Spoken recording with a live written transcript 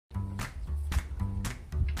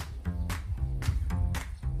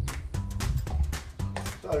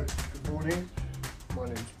So, good morning, my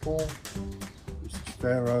name's Paul, this is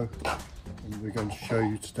Pharaoh, and we're going to show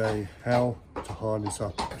you today how to harness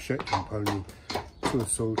up a Shetland pony to a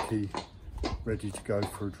sulky ready to go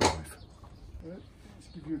for a drive. Let's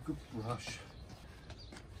give you a good brush.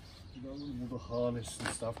 You don't want all the harness and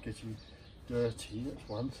stuff getting dirty, that's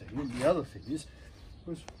one thing. And the other thing is,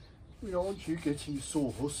 we don't want you getting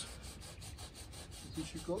sores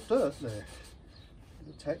because you've got dirt there.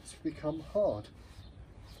 The tacks become hard.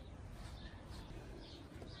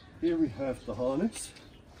 Here we have the harness.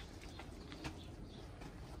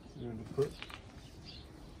 We're going to put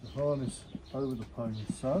the harness over the pony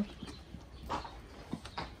so.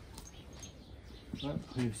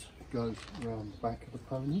 That piece goes around the back of the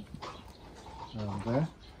pony, around there,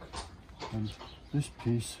 and this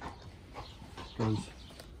piece goes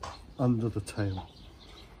under the tail.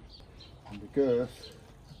 And the girth,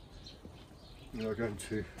 we are going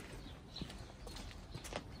to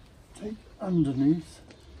take underneath.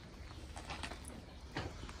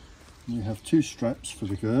 We have two straps for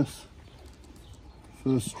the girth.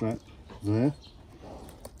 First strap there.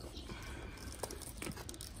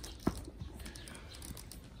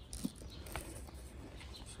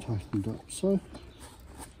 It's tightened up so.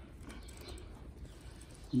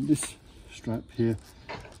 And this strap here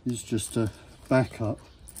is just a backup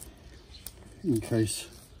in case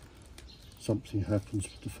something happens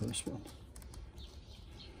with the first one.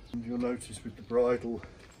 And you'll notice with the bridle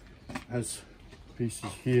has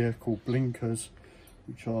pieces here called blinkers,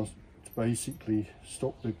 which are to basically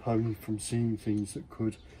stop the pony from seeing things that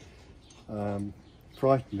could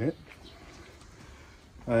frighten it.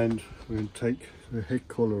 And we're going to take the head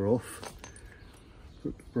collar off,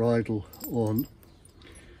 put the bridle on,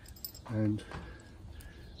 and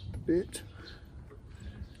the bit,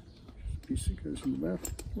 piece that goes in the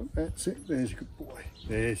mouth. Well, that's it. There's a good boy.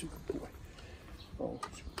 There's a good boy. Oh,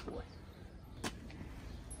 it's a good boy.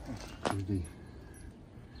 Do the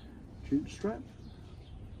chin strap.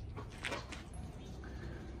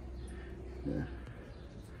 Yeah.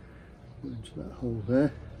 Go into that hole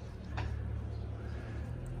there.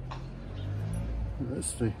 And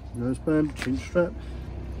that's the nose band, chin strap.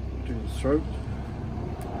 Do the throat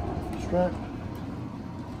strap.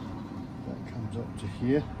 That comes up to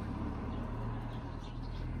here.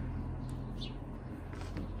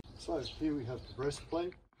 So here we have the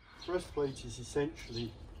breastplate. Breastplate is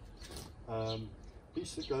essentially a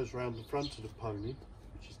piece that goes around the front of the pony,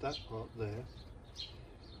 which is that part there.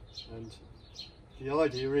 And the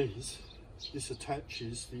idea is this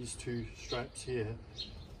attaches, these two straps here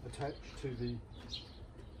attach to the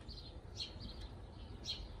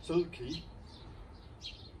sulky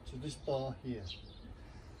to this bar here.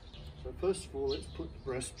 So first of all, let's put the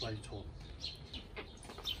breastplate on.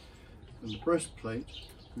 And the breastplate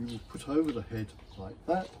we will put over the head like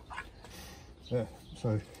that. There.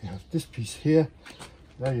 So you have this piece here,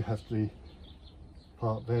 now you have the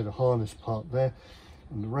part there, the harness part there,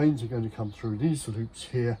 and the reins are going to come through these loops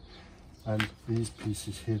here, and these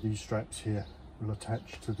pieces here, these straps here, will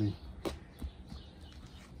attach to the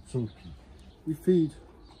sulky. We feed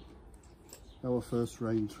our first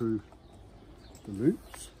rein through the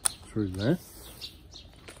loops, through there.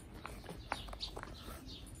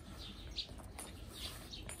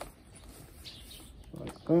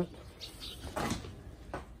 Like that.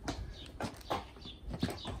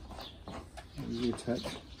 And we attach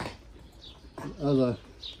the other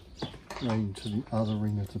rein to the other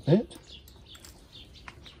ring of the bit.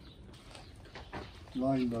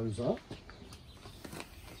 Line those up.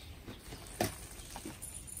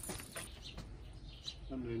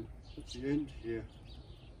 And then at the end here,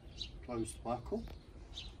 close the buckle.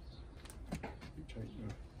 You take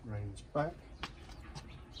the reins back.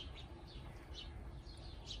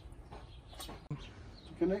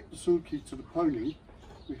 To connect the sulky to the pony,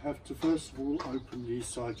 we have to first of all open these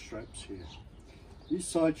side straps here. These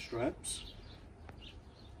side straps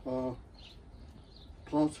are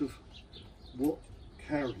part of what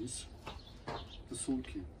carries the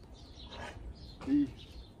sulky. The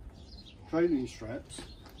trailing straps,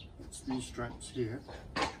 that's these straps here,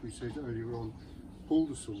 which we said earlier on, pull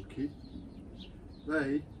the sulky.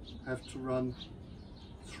 They have to run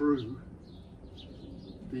through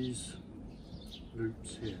these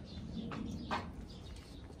loops here.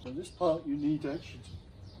 So this part you need actually to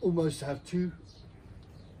almost have two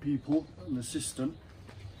people, an assistant,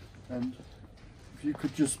 and if you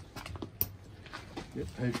could just get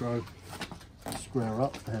Pedro to square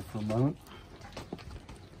up there for a moment.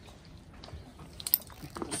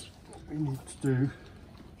 Because what we need to do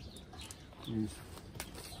is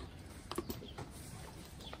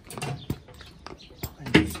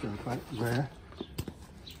just go back there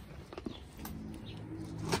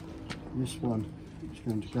This one is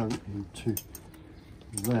going to go into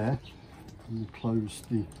there, and you close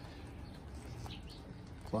the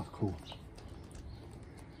buckle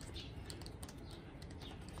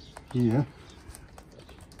here,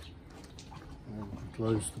 and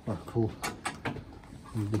close the buckle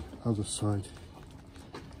on the other side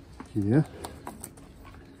here.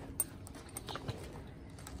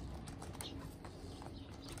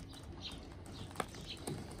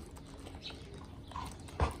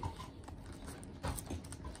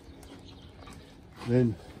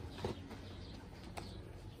 Then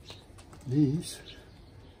these,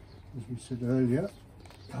 as we said earlier,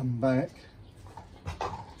 come back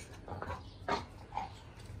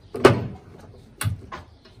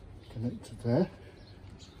connected there.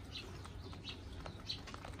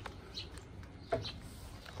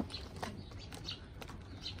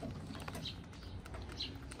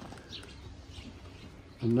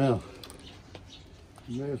 And now,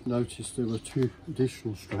 you may have noticed there were two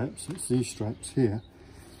additional straps. It's these straps here.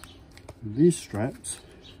 And these straps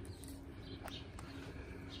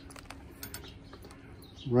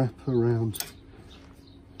wrap around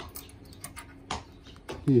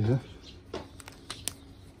here.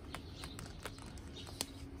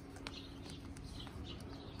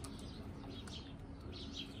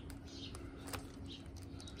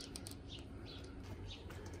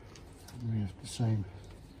 And we have the same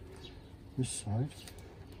this side.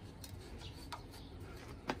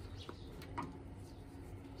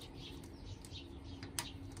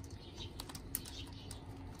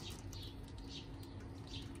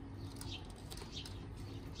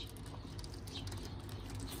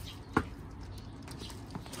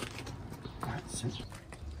 That's it.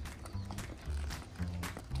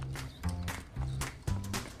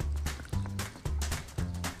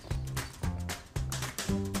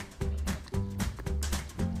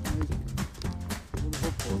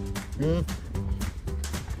 Good.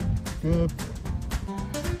 Good.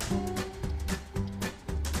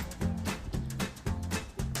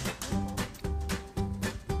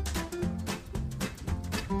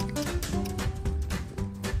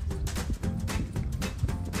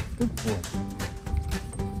 Good boy.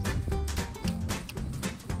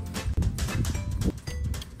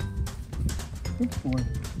 Good boy.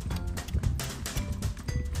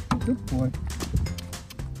 Good boy.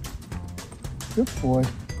 Good boy.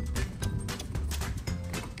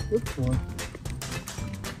 Good boy.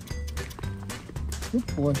 Good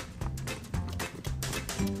boy.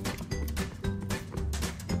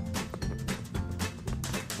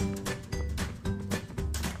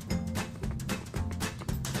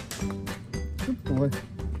 Good boy.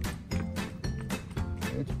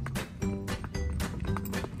 Good.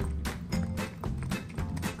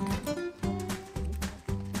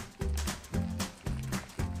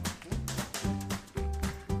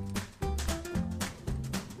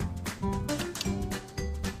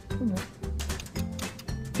 Come on.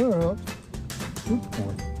 Come out. Good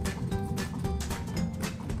boy.